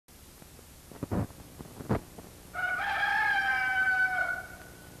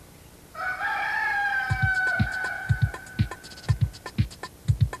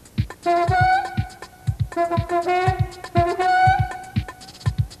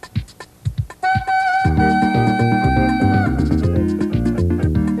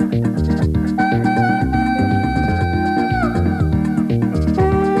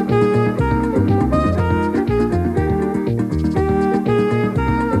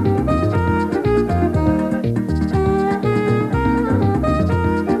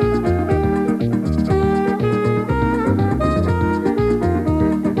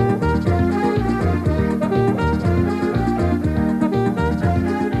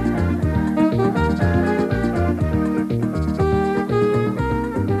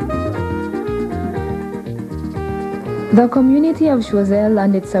The community of Choiseul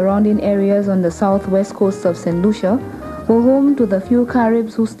and its surrounding areas on the southwest coast of Saint Lucia were home to the few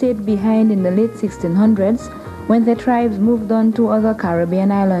Caribs who stayed behind in the late 1600s when their tribes moved on to other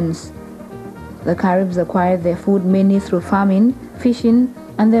Caribbean islands. The Caribs acquired their food mainly through farming, fishing,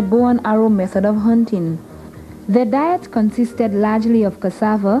 and their bow and arrow method of hunting. Their diet consisted largely of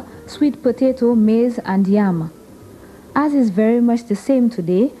cassava, sweet potato, maize, and yam. As is very much the same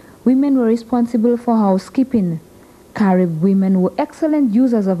today, women were responsible for housekeeping. Carib women were excellent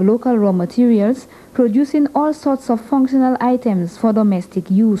users of local raw materials, producing all sorts of functional items for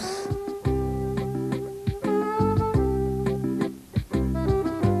domestic use.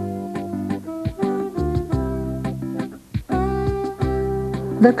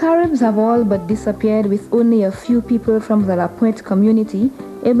 The Caribs have all but disappeared, with only a few people from the La Pointe community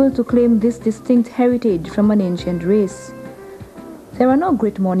able to claim this distinct heritage from an ancient race. There are no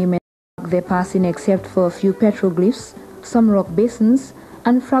great monuments to mark their passing except for a few petroglyphs, some rock basins,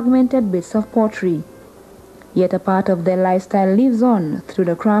 and fragmented bits of pottery. Yet a part of their lifestyle lives on through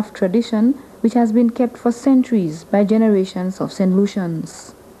the craft tradition, which has been kept for centuries by generations of Saint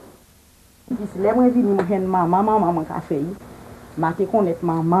Lucians.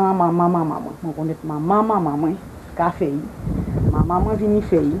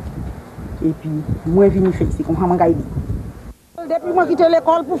 Depuis moi quitté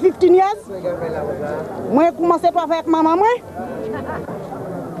l'école pour 15 years, moi commencé avec maman moi.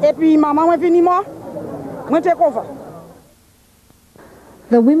 Et puis maman moi venu moi take over.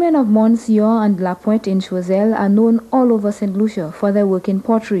 The women of Monsieur and La Pointe in Choiseul are known all over St. Lucia for their work in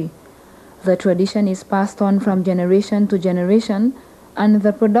pottery. The tradition is passed on from generation to generation, and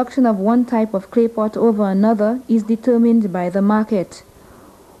the production of one type of clay pot over another is determined by the market.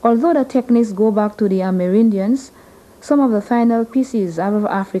 Although the techniques go back to the Amerindians, some of the final pieces are of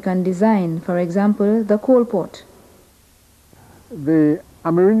African design, for example, the coal pot. The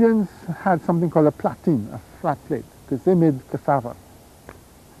Amerindians had something called a platine, a flat plate, because they made cassava.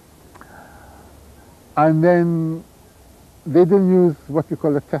 And then they didn't use what we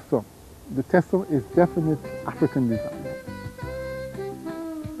call a tesson. The tesson is definite African design.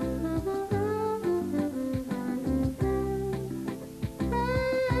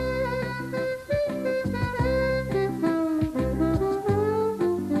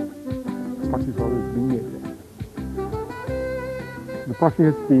 Pottery's always been made there. The pottery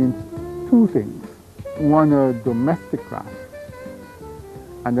has been two things. One, a domestic craft,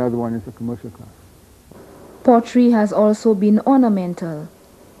 and the other one is a commercial craft. Pottery has also been ornamental.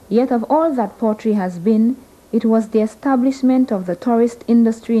 Yet of all that pottery has been, it was the establishment of the tourist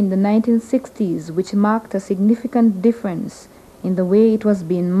industry in the 1960s which marked a significant difference in the way it was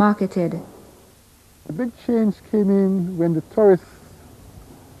being marketed. A big change came in when the tourists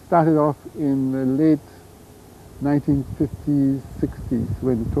started off in the late 1950s, 60s,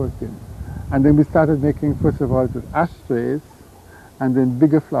 when the tourists came. And then we started making, first of all, just ashtrays, and then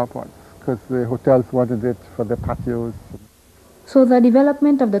bigger flower pots, because the hotels wanted it for their patios. So the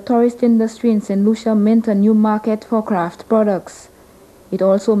development of the tourist industry in St. Lucia meant a new market for craft products. It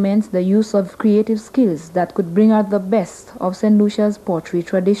also meant the use of creative skills that could bring out the best of St. Lucia's pottery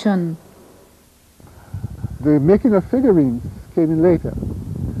tradition. The making of figurines came in later,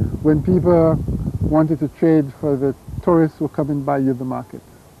 when people wanted to trade for the tourists who come and buy you the market.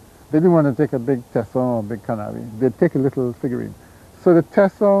 They didn't want to take a big tesson or a big canary. They'd take a little figurine. So the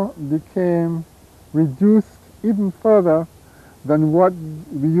tesson became reduced even further than what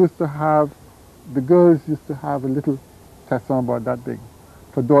we used to have. The girls used to have a little tesson about that big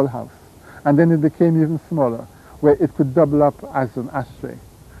for dollhouse. And then it became even smaller, where it could double up as an ashtray.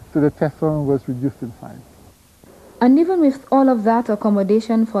 So the tesson was reduced in size. And even with all of that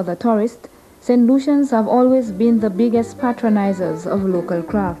accommodation for the tourist, St. Lucians have always been the biggest patronizers of local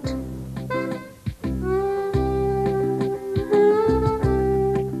craft.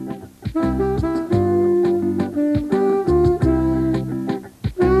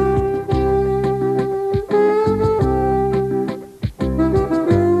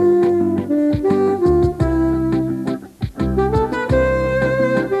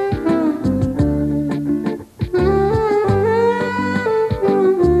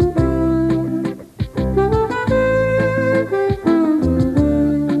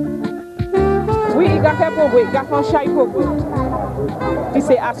 Garçon chay progrès. Puis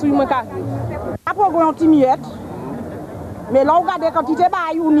c'est absolument carré. A progrès en timiette. Mais là on regarde quantité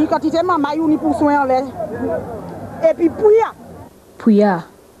ba youni, quantité maman youni pour soin en l'air. Et puis pouya. Pouya.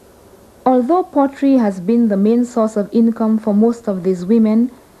 Although pottery has been the main source of income for most of these women,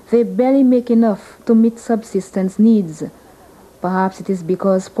 they barely make enough to meet subsistence needs. Perhaps it is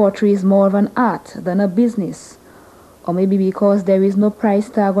because pottery is more of an art than a business. or maybe because there is no price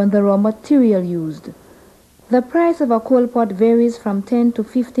tag on the raw material used. The price of a coal pot varies from 10 to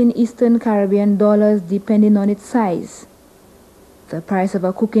 15 Eastern Caribbean dollars depending on its size. The price of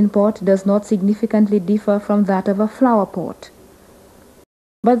a cooking pot does not significantly differ from that of a flower pot.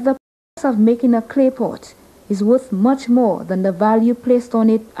 But the price of making a clay pot is worth much more than the value placed on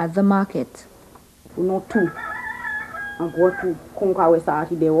it at the market. Non tout. En gros, tout, qu'on va ça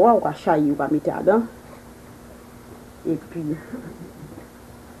qui dehors, on va chailler, on va mettre dedans. Et puis,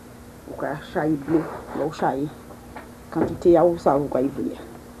 on va chailler de l'eau, on va chailler. Quantité à où ça, on va y venir.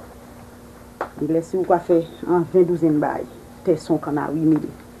 Et laisser, on va faire en 22 bail. Terre son qu'on a 8 000.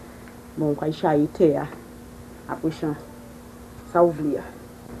 Bon, on va chailler terre. Après, ça ouvre.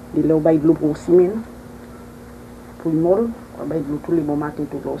 Et là, on va y de l'eau pour 6 000. Pour le molle, on va y de l'eau tous les bons matins,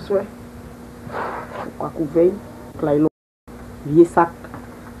 tout le soir. On va couvrir. Là, il y a vieux sac,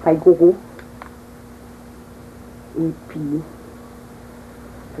 paille coco. Et puis,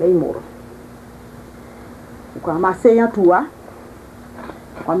 là, il mort. On va ramasser un tout.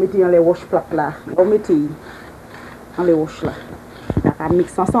 On va mettre dans les roches plates là. On va mettre dans les roches là. On va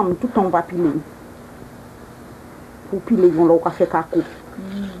mixer ensemble, tout le temps on va piler. Pour piler, on va faire caco.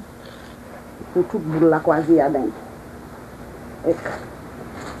 Pour toute boule la croisée à dedans.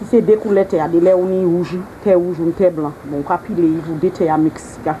 Si c'est des couleurs, il y a des lait rouge, terre rouge ou terre blanc. Bon, on va piler, vous des terres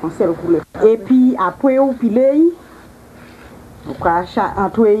mix, il y a une seule couleur. Et puis après, on pile, on va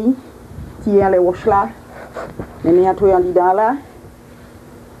entouiller, tirer les roches là, on entouiller en dedans là.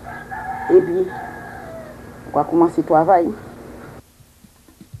 Et puis, on va commencer le travail.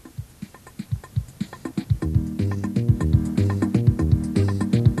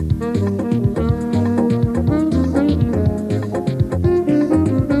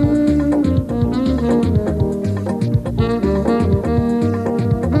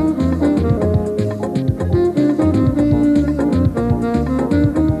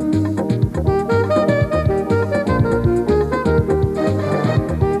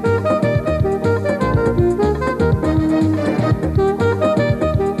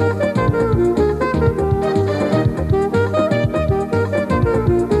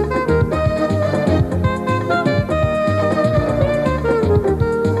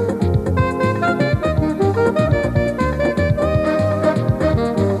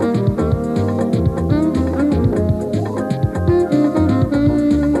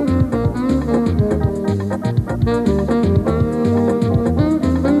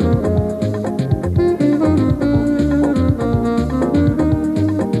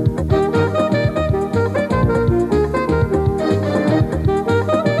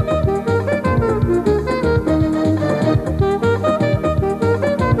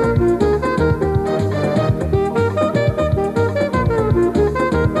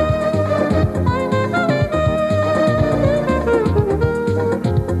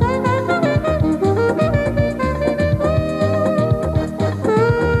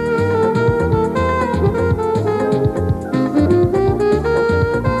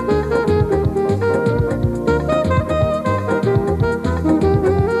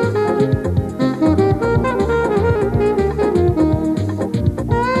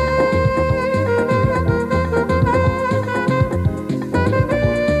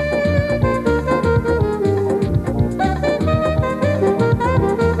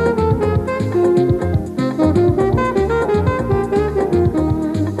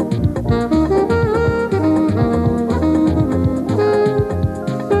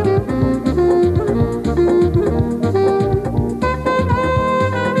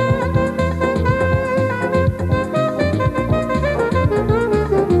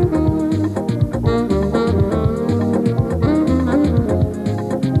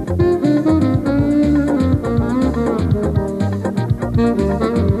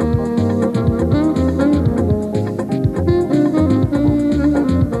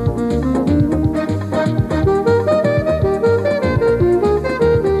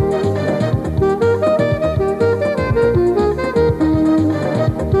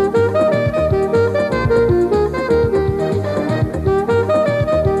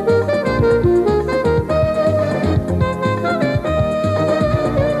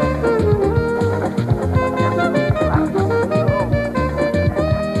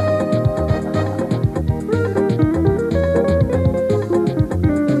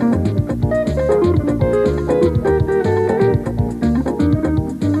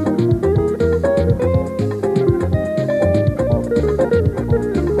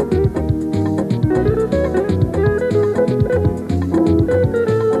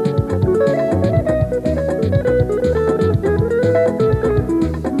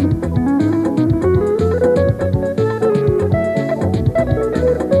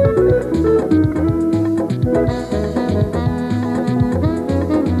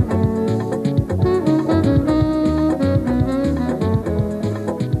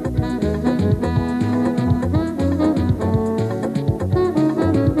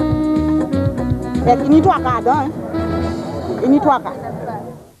 Mais il n'y a pas dedans. Il n'y a pas.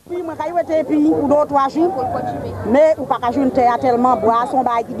 Puis moi quand j'étais puis ou 2 ou 3 jours mais ou pas qu'à jouer terre tellement bois son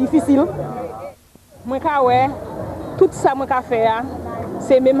bail difficile. Moi ka ouais tout ça moi ka fait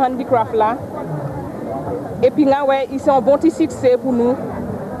c'est même handicraft là. Et puis là ouais ils sont bon petit succès pour nous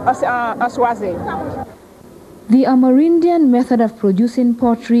en Choiseul. The Amerindian method of producing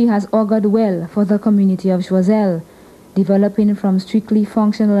pottery has augured well for the community of Choiseul, developing from strictly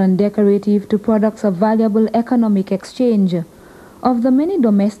functional and decorative to products of valuable economic exchange. Of the many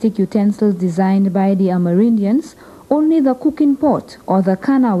domestic utensils designed by the Amerindians, only the cooking pot, or the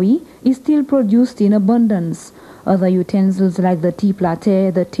kanawi, is still produced in abundance. Other utensils like the tea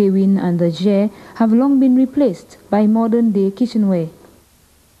platter, the tewin, and the jet have long been replaced by modern-day kitchenware.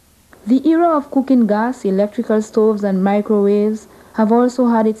 The era of cooking gas, electrical stoves, and microwaves have also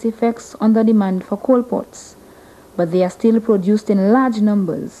had its effects on the demand for coal pots, but they are still produced in large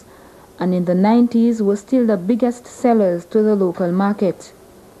numbers, and in the 90s were still the biggest sellers to the local market.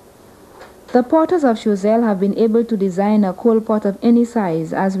 The potters of Choiseul have been able to design a coal pot of any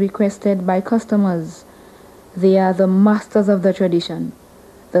size as requested by customers. They are the masters of the tradition,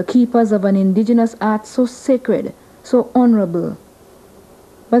 the keepers of an indigenous art so sacred, so honorable.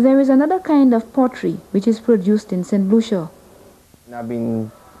 But there is another kind of pottery which is produced in Saint Lucia. I've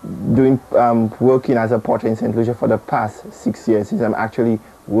been working as a potter in Saint Lucia for the past 6 years since I'm actually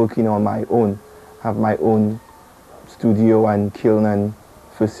working on my own, have my own studio and kiln and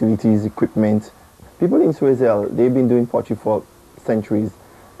facilities, equipment. People in Choiseul, they've been doing pottery for centuries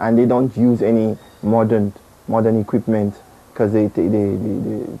and they don't use any modern equipment because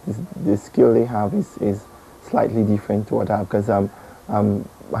the skill they have is slightly different to what I have because I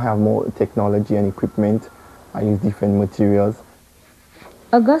have more technology and equipment. I use different materials.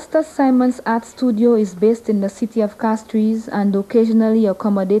 Augustus Simon's art studio is based in the city of Castries and occasionally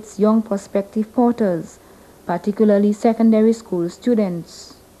accommodates young prospective potters, particularly secondary school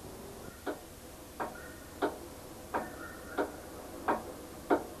students.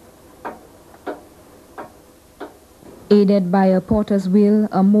 Aided by a potter's wheel,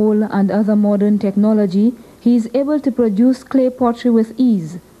 a mold, and other modern technology, he is able to produce clay pottery with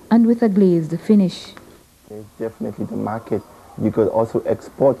ease and with a glazed finish. It's definitely the market. You could also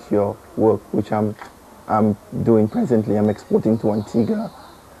export your work, which I'm doing presently. I'm exporting to Antigua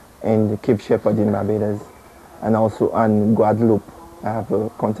and Cape Shepherd in Barbados, and also on Guadeloupe. I have a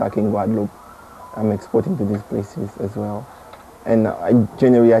contact in Guadeloupe. I'm exporting to these places as well. And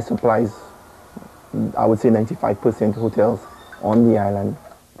generally I supply, I would say 95% hotels on the island.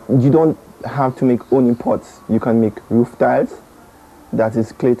 You don't have to make only pots. You can make roof tiles, that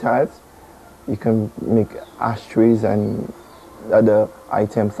is clay tiles. You can make ashtrays and other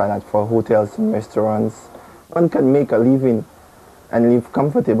items like that for hotels and restaurants. One can make a living and live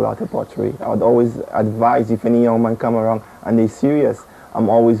comfortable out of pottery. I would always advise if any young man come around and they're serious, I'm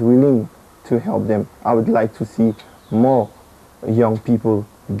always willing to help them. I would like to see more young people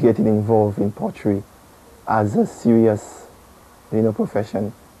getting involved in pottery as a serious,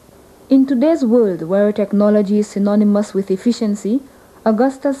 profession. In today's world, where technology is synonymous with efficiency,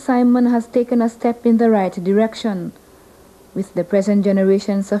 Augustus Simon has taken a step in the right direction. With the present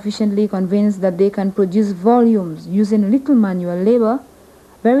generation sufficiently convinced that they can produce volumes using little manual labor,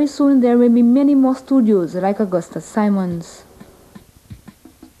 very soon there will be many more studios like Augustus Simon's.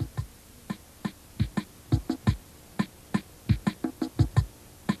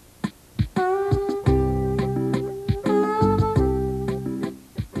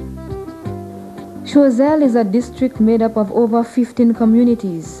 Choiseul is a district made up of over 15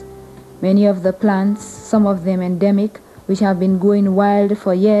 communities. Many of the plants, some of them endemic, which have been going wild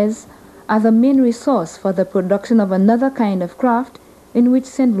for years, are the main resource for the production of another kind of craft in which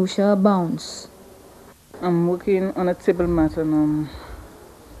Saint Lucia abounds. I'm working on a table mat and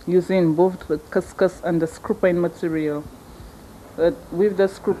using both the couscous and the screw pine material. With the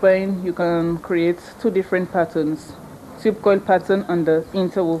screw pine, you can create 2 different patterns, tube coil pattern and the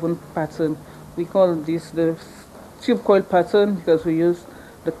interwoven pattern. We call this the tube coil pattern because we use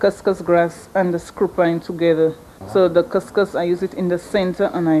the couscous grass and the screw pine together. So the couscous, I use it in the center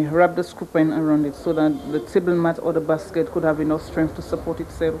and I wrap the screw pine around it so that the table mat or the basket could have enough strength to support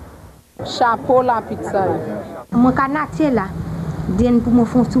itself. Chapeau la pizza. Moi ka naté là, den pour me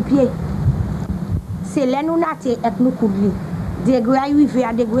font sous pied. C'est là nous naté et nous coudli. Degré arrivé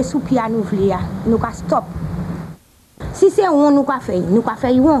à degré sous pied nous vlia, nous ka stop. Si c'est on nous ka faire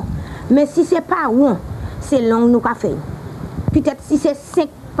on. Mais si c'est pas on, c'est long nous ka faire. Peut-être si c'est 5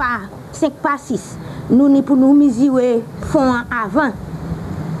 pas 6, nous ni pour nous mesurer fond avant.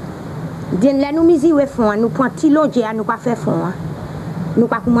 Den là nous mesurer fond, nous prend tilodje à nous ka faire fond. nous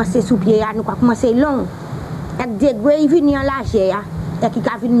pas commencer sous pied, nous pas commencer long. Et degré il vient en largeur, et qui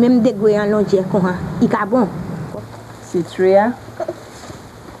a venu même degré en longueur comme il est bon. C'est tria.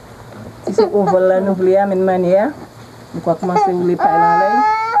 Si c'est ouvert là, nous voulons de manière, nous allons commencer à rouler par là.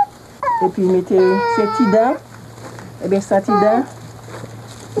 Et puis mettez ces tidans, et bien ça tidans,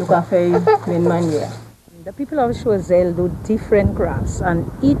 nous allons faire de manière. The people of Choiseul do different crafts, and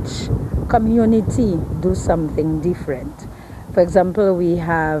each community do something different. For example, we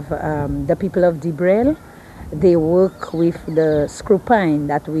have the people of Dibrel. They work with the screw pine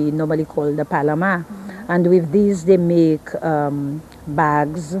that we normally call the palama, and with these they make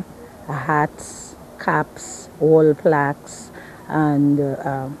bags, hats, caps, wall plaques, and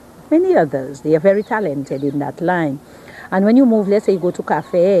many others. They are very talented in that line. And when you move, let's say you go to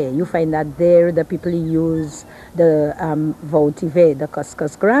cafe, you find that there the people use the vautive, the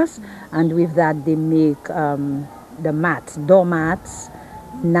couscous grass, and with that they make the mats, door mats,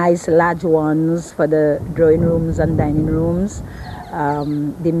 nice large ones for the drawing rooms and dining rooms.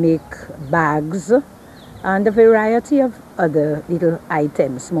 They make bags and a variety of other little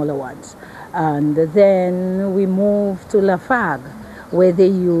items, smaller ones. And then we move to Lafargue, where they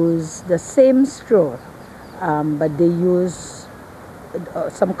use the same straw, but they use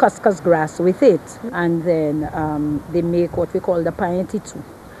some couscous grass with it. And then they make what we call the pain-titu.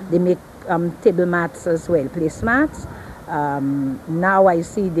 They make table mats as well, placemats. Now I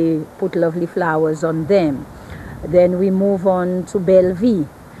see they put lovely flowers on them. Then we move on to Bellevue.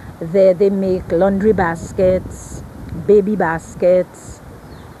 There they make laundry baskets, baby baskets,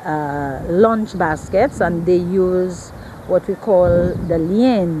 lunch baskets, and they use what we call the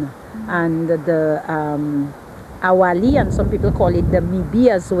lien and the awali, and some people call it the mibi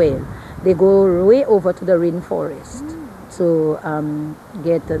as well. They go way over to the rainforest to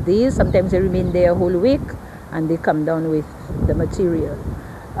get these. Sometimes they remain there a whole week and they come down with the material.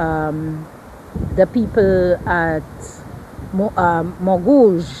 The people at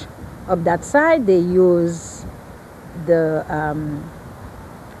Mogouge of that side, they use the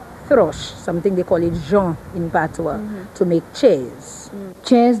thrush, something they call it Jean in patois, to make chairs.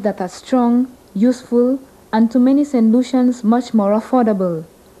 Chairs that are strong, useful, and to many St. Lucians much more affordable.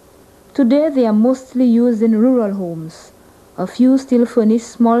 Today they are mostly used in rural homes. A few still furnish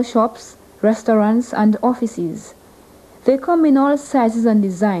small shops, restaurants, and offices. They come in all sizes and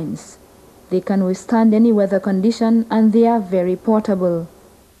designs. They can withstand any weather condition, and they are very portable.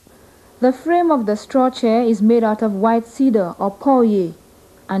 The frame of the straw chair is made out of white cedar or poirier,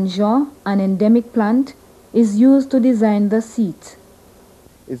 and Jean, an endemic plant, is used to design the seat.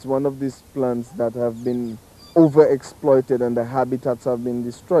 It's one of these plants that have been overexploited and the habitats have been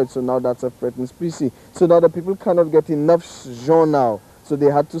destroyed, so now that's a threatened species. So now the people cannot get enough Jean now, so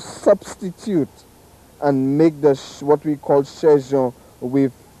they had to substitute and make the what we call Jean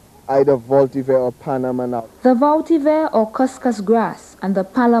with either vautive or Panama now. The vautive or couscous grass and the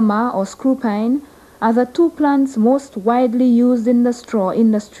palama or screw pine are the two plants most widely used in the straw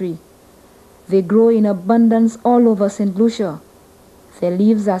industry. They grow in abundance all over St. Lucia. Their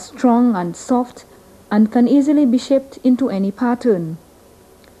leaves are strong and soft and can easily be shaped into any pattern.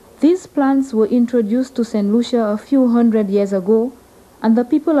 These plants were introduced to St. Lucia a few hundred years ago, and the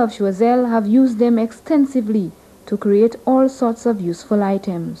people of Choiseul have used them extensively to create all sorts of useful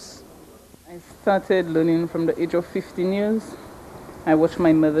items. I started learning from the age of 15 years. I watched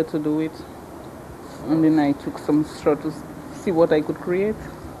my mother to do it, and then I took some straw to see what I could create.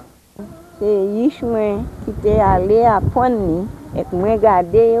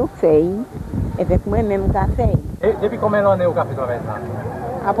 Depuis combien d'années au café travail ça?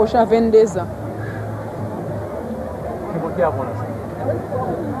 Approchant 22 ans. Qui a bon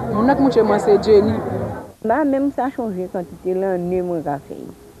ça? Mon acte moi c'est Jenny. Bah même ça a changé quand tu étais là né mon café.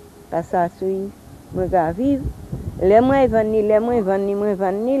 Parce que ça suit mon vivre. Les moins venir, les moins venir, moins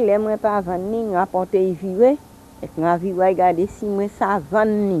venir, les moins pas venir, rapporter vivre. Et quand vivre regarder si moi ça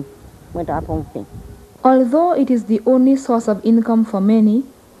venir, moi t'as pomper. Although it is the only source of income for many,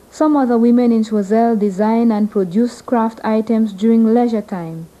 some other women in Choiseul design and produce craft items during leisure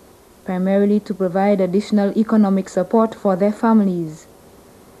time, primarily to provide additional economic support for their families.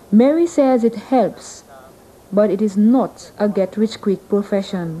 Mary says it helps, but it is not a get-rich-quick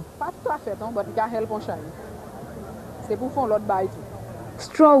profession.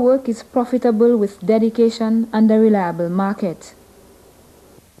 Straw work is profitable with dedication and a reliable market.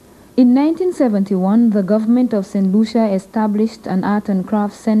 In 1971, the government of St. Lucia established an art and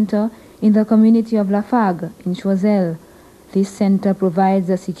crafts center in the community of Lafargue in Choiseul. This center provides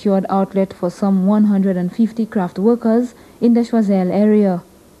a secured outlet for some 150 craft workers in the Choiseul area.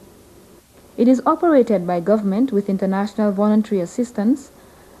 It is operated by government with international voluntary assistance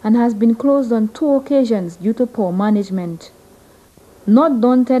and has been closed on 2 occasions due to poor management. Not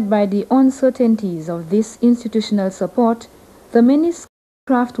daunted by the uncertainties of this institutional support, the many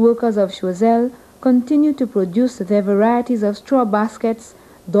craft workers of Choiseul continue to produce their varieties of straw baskets,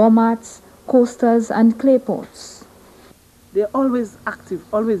 doormats, coasters, and clay pots. They're always active,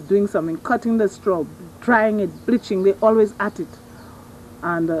 always doing something, cutting the straw, drying it, bleaching, they're always at it.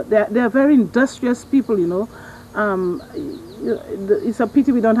 And they're very industrious people, you know. It's a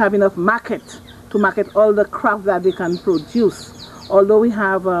pity we don't have enough market to market all the craft that they can produce. Although we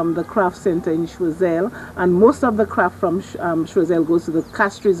have the craft center in Choiseul, and most of the craft from Choiseul goes to the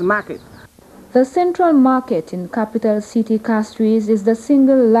Castries market. The central market in capital city Castries is the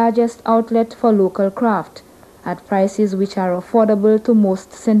single largest outlet for local craft, at prices which are affordable to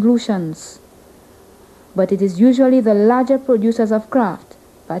most St. Lucians. But it is usually the larger producers of craft,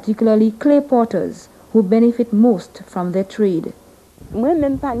 particularly clay potters, who benefit most from their trade.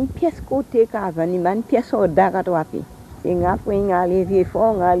 Moi-même, pas ni pièce côté qu'avant, ni une pièce au dagat wapi. C'est nga pour nga aller vieux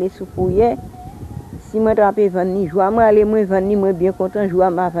fort, nga aller soupouiller. Si moi trape vendre, joie moi aller moi vendre, moi bien content, joie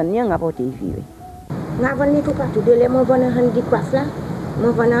ma vendre, nga porter vivre. Nga vendre tout partout, de les moi vendre handicraft là,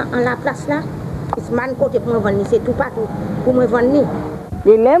 moi vendre en la place là. C'est man côté pour moi vendre, c'est tout partout pour moi vendre.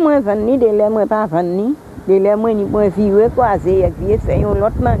 De les moi vendre, de les moi pas vendre, de les moi ni moi vivre croiser avec vieux faire une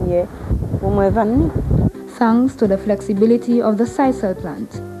autre manière pour moi vendre. Thanks to the flexibility of the sisal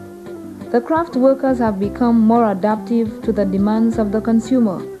plant, the craft workers have become more adaptive to the demands of the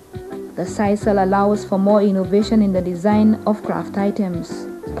consumer. The sisal allows for more innovation in the design of craft items.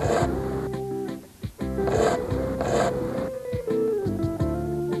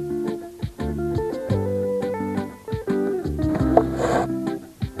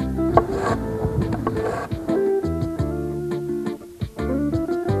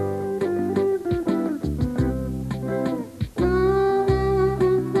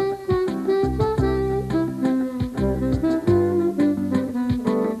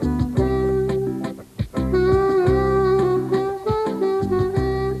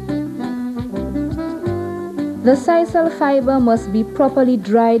 The sisal fiber must be properly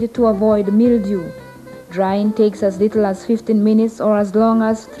dried to avoid mildew. Drying takes as little as 15 minutes or as long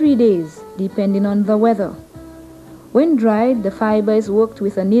as 3 days, depending on the weather. When dried, the fiber is worked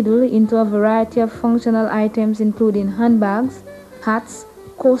with a needle into a variety of functional items including handbags, hats,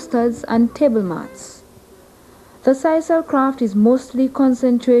 coasters, and table mats. The sisal craft is mostly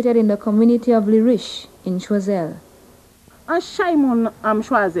concentrated in the community of Lirish in Choiseul. En Chaimon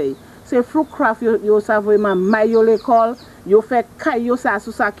Choiseul, c'est fruit craft yo sa vraiment mayo l'école, yo fait caillou sa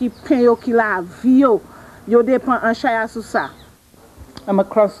sous ça qui pain yo qui la vie yo dépend en chaya sous ça. I'm a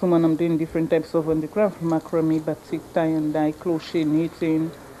craftswoman. I'm doing different types of handicraft, macrame, batik, tie and dye, crochet, knitting,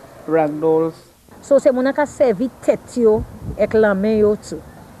 rag dolls. So c'est mon a servi tête yo avec la main yo tout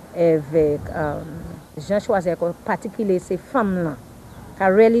avec Jean Choiseul particulier ces femmes là qui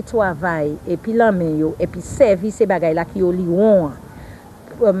really travail et puis la main yo et puis servi ces bagages là qui yo li won.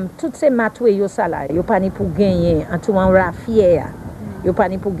 Toutes ces matoué yo ça là yo pas ni pour gagner en tout en rafière yo pas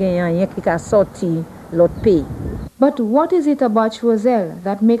ni pour gagner rien qui a sorti l'autre pays. But what is it about Choiseul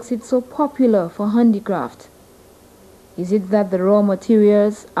that makes it so popular for handicraft? Is it that the raw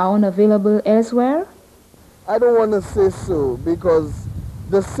materials are unavailable elsewhere? I don't want to say so, because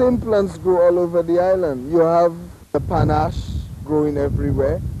the same plants grow all over the island. You have the panache growing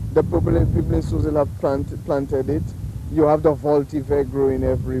everywhere. The people in Choiseul have planted it. You have the vetiver growing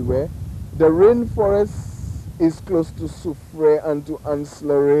everywhere. The rainforest is close to Soufrière and to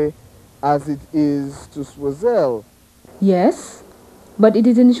Anse-Lorraine as it is to Choiseul. Yes, but it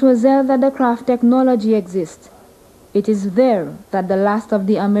is in Choiseul that the craft technology exists. It is there that the last of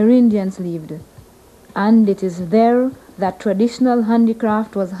the Amerindians lived. And it is there that traditional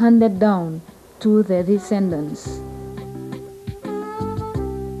handicraft was handed down to their descendants.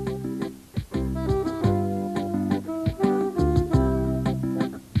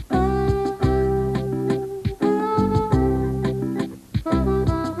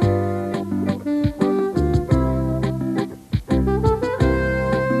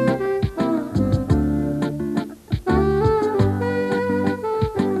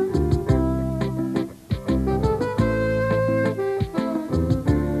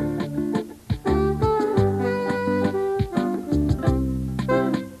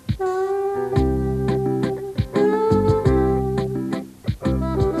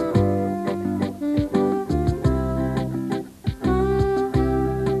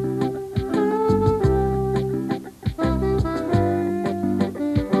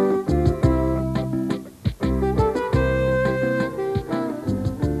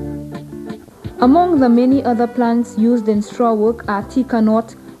 Among the many other plants used in straw work are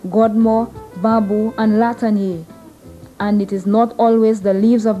tikanot, godmore, bamboo, and latanier. And it is not always the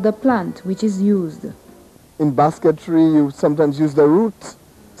leaves of the plant which is used. In basketry, you sometimes use the root.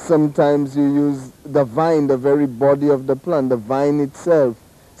 Sometimes you use the vine, the very body of the plant, the vine itself.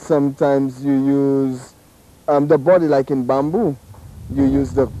 Sometimes you use the body, like in bamboo. You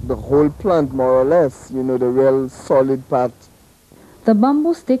use the whole plant, more or less, you know, the real solid part. The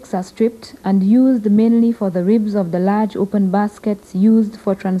bamboo sticks are stripped and used mainly for the ribs of the large open baskets used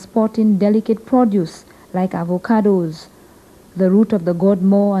for transporting delicate produce like avocados. The root of the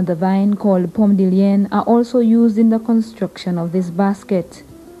godmore and the vine called pomme de liane are also used in the construction of this basket.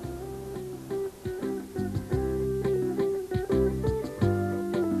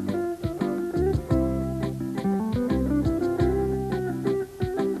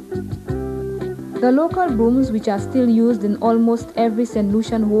 The local brooms, which are still used in almost every St.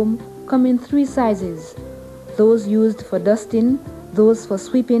 Lucian home, come in 3 sizes: those used for dusting, those for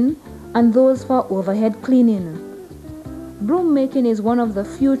sweeping, and those for overhead cleaning. Broom making is one of the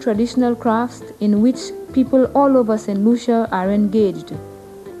few traditional crafts in which people all over St. Lucia are engaged,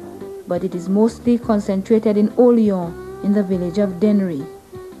 but it is mostly concentrated in Oleon, in the village of Dennery.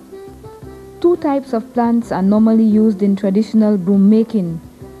 2 types of plants are normally used in traditional broom making.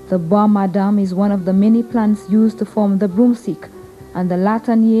 The bois madame is one of the many plants used to form the broomstick, and the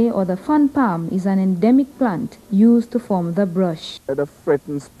latanier or the fan palm is an endemic plant used to form the brush. A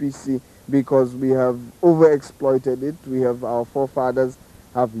threatened species because we have overexploited it. Our forefathers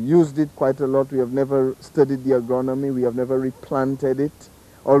have used it quite a lot. We have never studied the agronomy. We have never replanted it.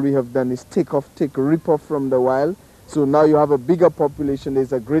 All we have done is rip off from the wild. So now you have a bigger population.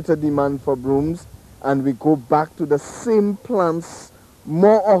 There's a greater demand for brooms, and we go back to the same plants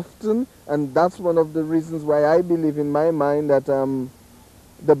more often, and that's one of the reasons why I believe in my mind that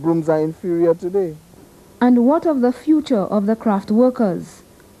the brooms are inferior today. And what of the future of the craft workers,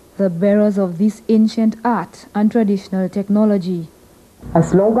 the bearers of this ancient art and traditional technology?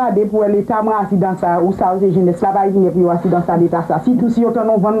 As long as they pour l'état moi assis dans ça ou ça c'est jeune travail venir puis assis dans ça l'état ça si tout si autant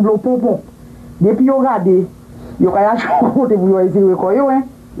on vend l'eau pompon depuis yo regarder yo kaya côté pour yo essayer ko yo hein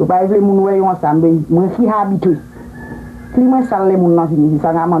yo pas veut moun ouais ensemble moi qui habitué climat ça les moun nan fini ça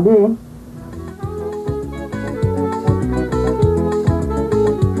a mandé